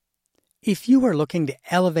If you are looking to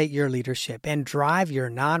elevate your leadership and drive your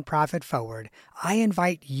nonprofit forward, I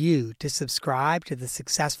invite you to subscribe to the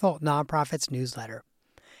Successful Nonprofits newsletter.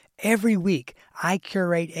 Every week, I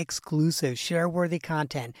curate exclusive share-worthy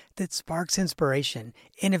content that sparks inspiration,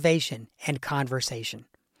 innovation, and conversation.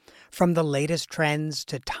 From the latest trends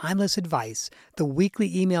to timeless advice, the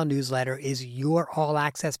weekly email newsletter is your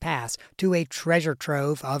all-access pass to a treasure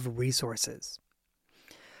trove of resources.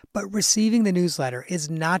 But receiving the newsletter is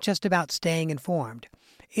not just about staying informed.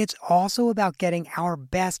 It's also about getting our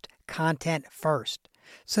best content first.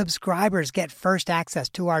 Subscribers get first access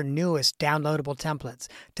to our newest downloadable templates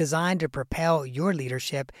designed to propel your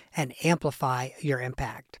leadership and amplify your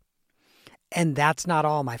impact. And that's not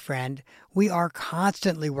all, my friend. We are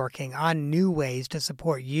constantly working on new ways to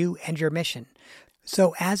support you and your mission.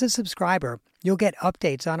 So as a subscriber, you'll get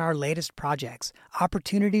updates on our latest projects,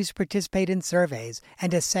 opportunities to participate in surveys,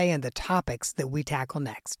 and to say in the topics that we tackle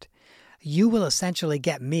next. You will essentially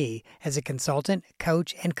get me as a consultant,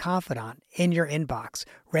 coach, and confidant in your inbox,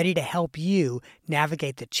 ready to help you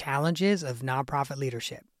navigate the challenges of nonprofit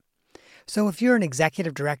leadership. So if you're an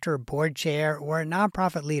executive director, board chair, or a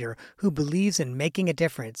nonprofit leader who believes in making a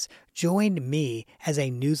difference, join me as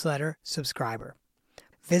a newsletter subscriber.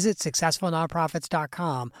 Visit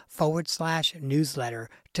successfulnonprofits.com/newsletter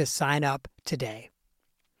to sign up today.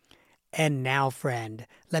 And now, friend,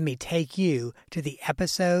 let me take you to the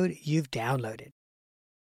episode you've downloaded.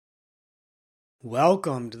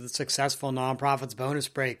 Welcome to the Successful Nonprofits Bonus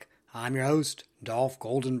Break. I'm your host, Dolph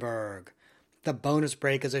Goldenberg. The bonus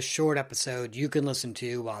break is a short episode you can listen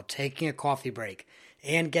to while taking a coffee break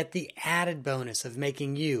and get the added bonus of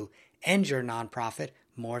making you and your nonprofit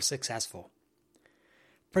more successful.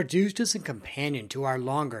 Produced as a companion to our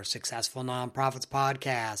longer Successful Nonprofits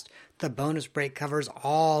podcast, the bonus break covers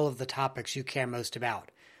all of the topics you care most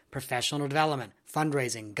about: professional development,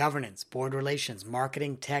 fundraising, governance, board relations,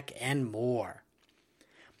 marketing, tech, and more.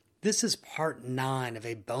 This is part 9 of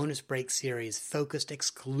a bonus break series focused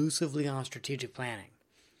exclusively on strategic planning.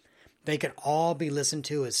 They can all be listened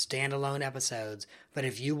to as standalone episodes, but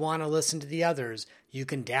if you want to listen to the others, you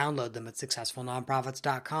can download them at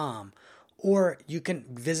successfulnonprofits.com. Or you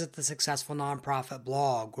can visit the Successful Nonprofit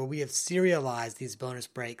blog, where we have serialized these bonus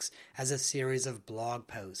breaks as a series of blog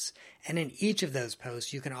posts. And in each of those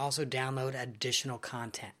posts, you can also download additional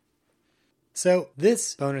content. So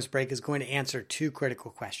this bonus break is going to answer 2 critical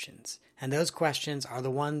questions. And those questions are the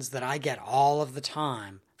ones that I get all of the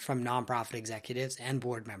time from nonprofit executives and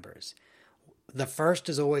board members. The first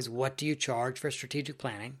is always, what do you charge for strategic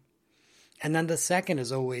planning? And then the second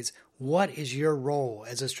is always, what is your role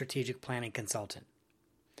as a strategic planning consultant?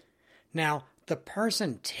 Now, the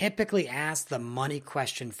person typically asks the money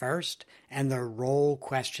question first and the role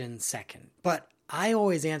question second. But I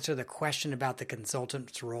always answer the question about the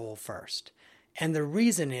consultant's role first. And the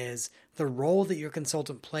reason is the role that your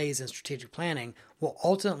consultant plays in strategic planning will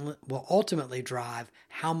ultimately drive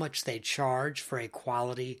how much they charge for a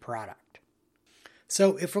quality product.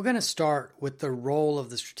 So if we're going to start with the role of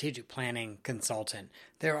the strategic planning consultant,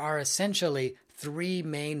 there are essentially 3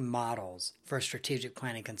 main models for strategic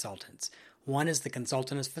planning consultants. One is the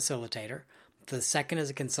consultant as facilitator, the second is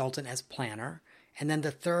a consultant as planner, and then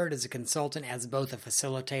the third is a consultant as both a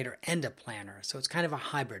facilitator and a planner. So it's kind of a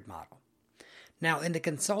hybrid model. Now, in the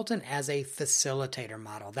consultant as a facilitator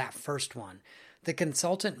model, that first one, the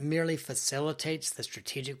consultant merely facilitates the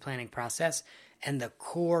strategic planning process, and the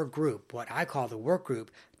core group, what I call the work group,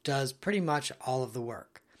 does pretty much all of the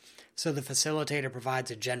work. So the facilitator provides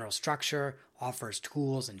a general structure, offers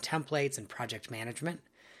tools and templates and project management,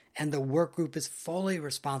 and the work group is fully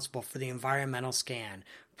responsible for the environmental scan,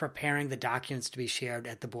 preparing the documents to be shared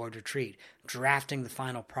at the board retreat, drafting the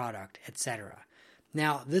final product, etc.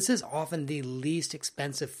 Now, this is often the least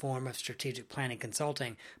expensive form of strategic planning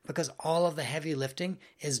consulting because all of the heavy lifting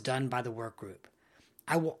is done by the work group.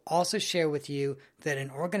 I will also share with you that an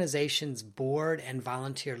organization's board and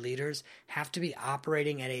volunteer leaders have to be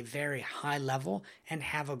operating at a very high level and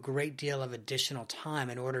have a great deal of additional time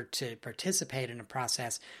in order to participate in a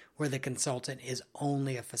process where the consultant is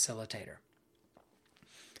only a facilitator.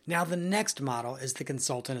 Now, the next model is the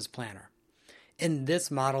consultant as planner. In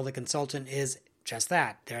this model, the consultant is just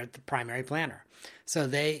that. They're the primary planner. So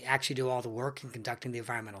they actually do all the work in conducting the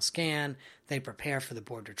environmental scan. They prepare for the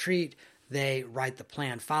board retreat. They write the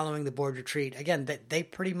plan following the board retreat. Again, they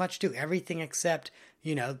pretty much do everything except,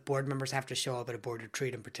 board members have to show up at a board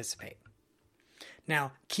retreat and participate.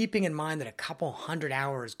 Now, keeping in mind that a couple hundred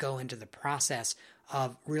hours go into the process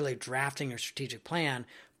of really drafting your strategic plan,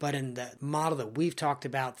 but in the model that we've talked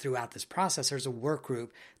about throughout this process, there's a work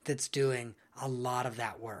group that's doing a lot of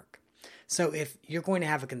that work. So if you're going to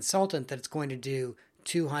have a consultant that's going to do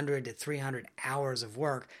 200 to 300 hours of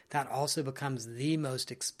work, that also becomes the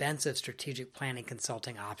most expensive strategic planning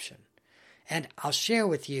consulting option. And I'll share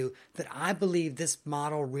with you that I believe this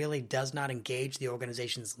model really does not engage the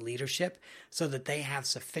organization's leadership so that they have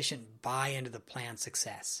sufficient buy-in to the plan's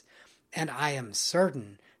success. And I am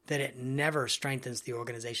certain that it never strengthens the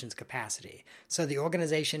organization's capacity. So the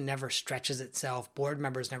organization never stretches itself. Board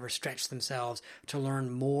members never stretch themselves to learn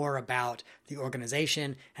more about the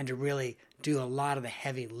organization and to really do a lot of the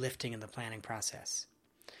heavy lifting in the planning process.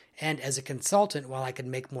 And as a consultant, while I could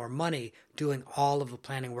make more money doing all of the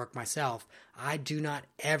planning work myself, I do not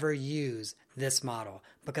ever use this model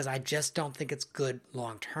because I just don't think it's good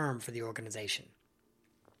long term for the organization.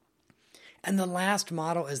 And the last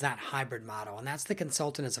model is that hybrid model, and that's the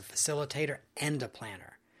consultant as a facilitator and a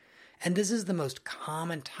planner. And this is the most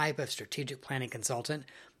common type of strategic planning consultant,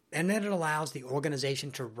 and that it allows the organization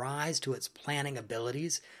to rise to its planning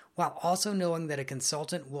abilities while also knowing that a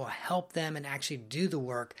consultant will help them and actually do the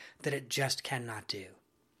work that it just cannot do.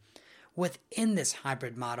 Within this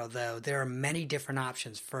hybrid model, though, there are many different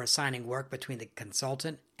options for assigning work between the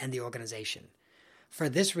consultant and the organization. For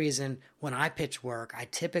this reason, when I pitch work, I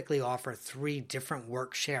typically offer 3 different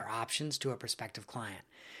work share options to a prospective client.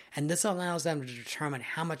 And this allows them to determine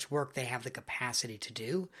how much work they have the capacity to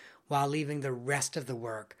do while leaving the rest of the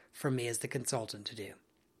work for me as the consultant to do.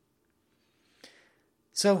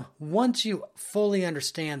 So once you fully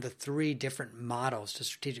understand the 3 different models to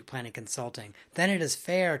strategic planning consulting, then it is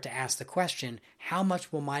fair to ask the question, how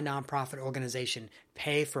much will my nonprofit organization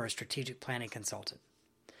pay for a strategic planning consultant?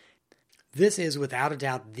 This is without a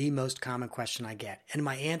doubt the most common question I get, and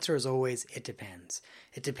my answer is always, it depends.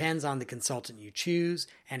 It depends on the consultant you choose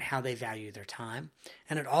and how they value their time,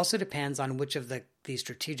 and it also depends on which of the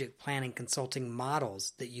strategic planning consulting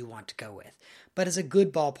models that you want to go with. But as a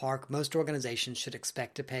good ballpark, most organizations should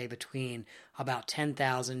expect to pay between about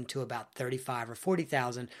 $10,000 to about $35,000 or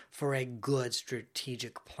 $40,000 for a good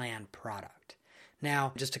strategic plan product.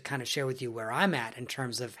 Now, just to kind of share with you where I'm at in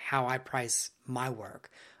terms of how I price my work,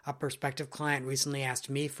 a prospective client recently asked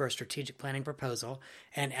me for a strategic planning proposal,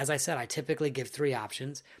 and as I said, I typically give 3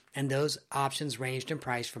 options, and those options ranged in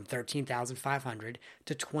price from $13,500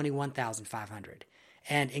 to $21,500.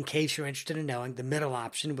 And in case you're interested in knowing, the middle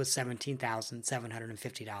option was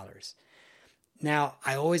 $17,750. Now,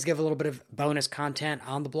 I always give a little bit of bonus content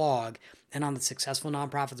on the blog, and on the Successful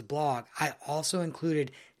Nonprofits blog, I also included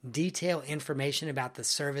detailed information about the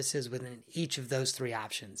services within each of those 3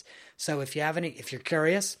 options. So if you're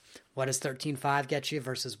curious, what does $13,500 get you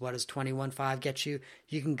versus what does $21,500 get you,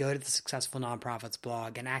 you can go to the Successful Nonprofits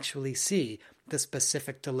blog and actually see the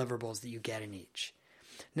specific deliverables that you get in each.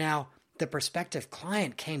 Now, the prospective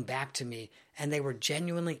client came back to me and they were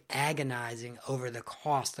genuinely agonizing over the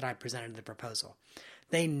cost that I presented in the proposal.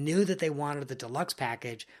 They knew that they wanted the deluxe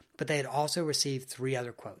package, but they had also received 3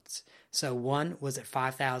 other quotes. So one was at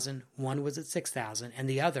 $5,000, one was at $6,000, and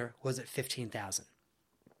the other was at $15,000.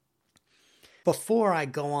 Before I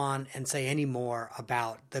go on and say any more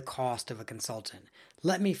about the cost of a consultant,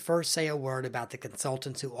 let me first say a word about the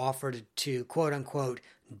consultants who offered to quote-unquote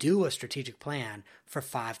do a strategic plan for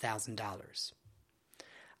 $5,000.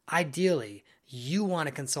 Ideally, you want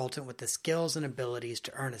a consultant with the skills and abilities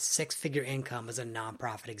to earn a 6-figure income as a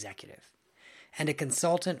nonprofit executive. And a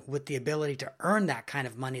consultant with the ability to earn that kind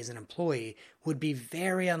of money as an employee would be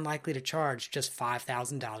very unlikely to charge just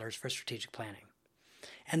 $5,000 for strategic planning.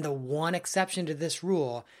 And the one exception to this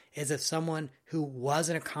rule is if someone who was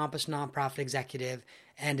an accomplished nonprofit executive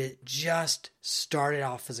and it just started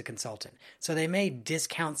off as a consultant. So they may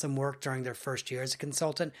discount some work during their first year as a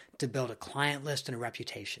consultant to build a client list and a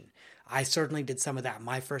reputation. I certainly did some of that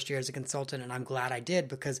my first year as a consultant, and I'm glad I did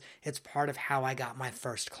because it's part of how I got my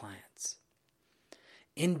first clients.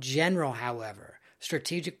 In general, however,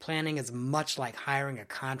 strategic planning is much like hiring a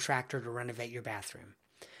contractor to renovate your bathroom.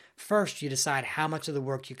 First, you decide how much of the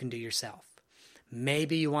work you can do yourself.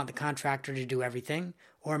 Maybe you want the contractor to do everything,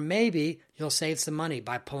 or maybe you'll save some money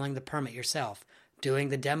by pulling the permit yourself, doing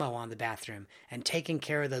the demo on the bathroom, and taking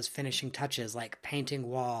care of those finishing touches like painting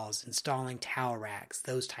walls, installing towel racks,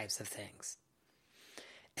 those types of things.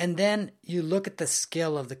 And then you look at the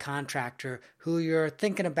skill of the contractor who you're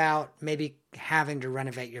thinking about maybe having to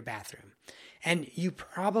renovate your bathroom. And you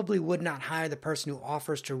probably would not hire the person who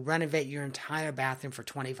offers to renovate your entire bathroom for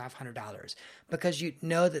 $2,500 because you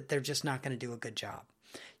know that they're just not going to do a good job.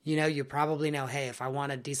 You probably know, hey, if I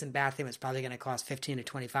want a decent bathroom, it's probably going to cost $15,000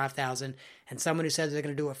 to $25,000, and someone who says they're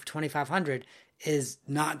going to do it for $2,500 is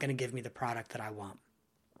not going to give me the product that I want.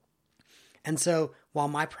 And so while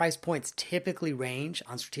my price points typically range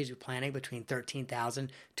on strategic planning between $13,000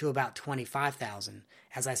 to about $25,000,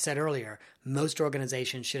 as I said earlier, most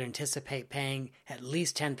organizations should anticipate paying at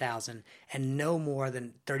least $10,000 and no more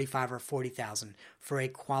than $35,000 or $40,000 for a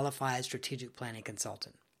qualified strategic planning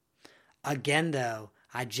consultant. Again, though,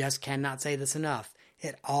 I just cannot say this enough.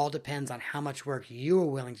 It all depends on how much work you are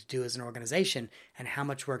willing to do as an organization and how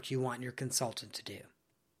much work you want your consultant to do.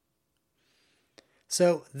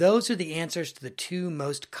 So those are the answers to the two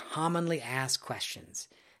most commonly asked questions.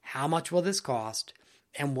 How much will this cost?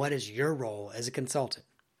 And what is your role as a consultant?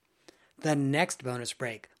 The next bonus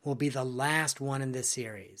break will be the last one in this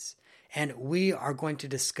series. And we are going to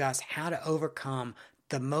discuss how to overcome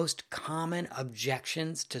the most common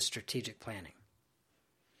objections to strategic planning.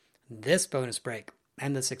 This bonus break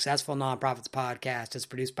and the Successful Nonprofits podcast is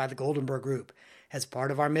produced by the Goldenberg Group as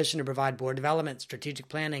part of our mission to provide board development, strategic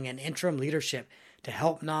planning, and interim leadership to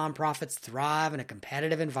help nonprofits thrive in a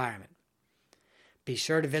competitive environment. Be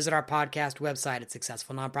sure to visit our podcast website at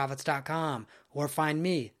successfulnonprofits.com or find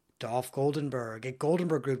me, Dolph Goldenberg, at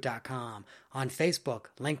goldenberggroup.com on Facebook,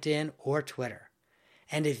 LinkedIn, or Twitter.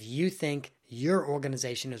 And if you think your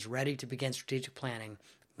organization is ready to begin strategic planning,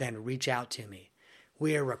 then reach out to me.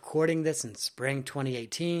 We are recording this in spring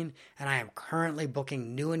 2018, and I am currently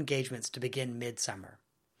booking new engagements to begin midsummer.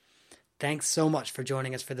 Thanks so much for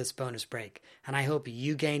joining us for this bonus break, and I hope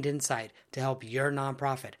you gained insight to help your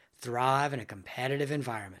nonprofit thrive in a competitive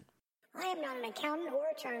environment. I am not an accountant or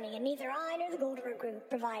attorney, and neither I nor the Goldenberg Group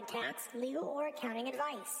provide tax, legal, or accounting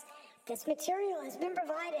advice. This material has been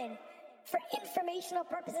provided for informational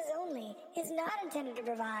purposes only, is not intended to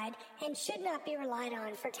provide, and should not be relied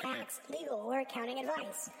on for tax, legal, or accounting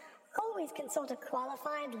advice. Always consult a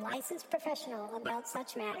qualified, licensed professional about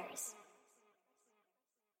such matters.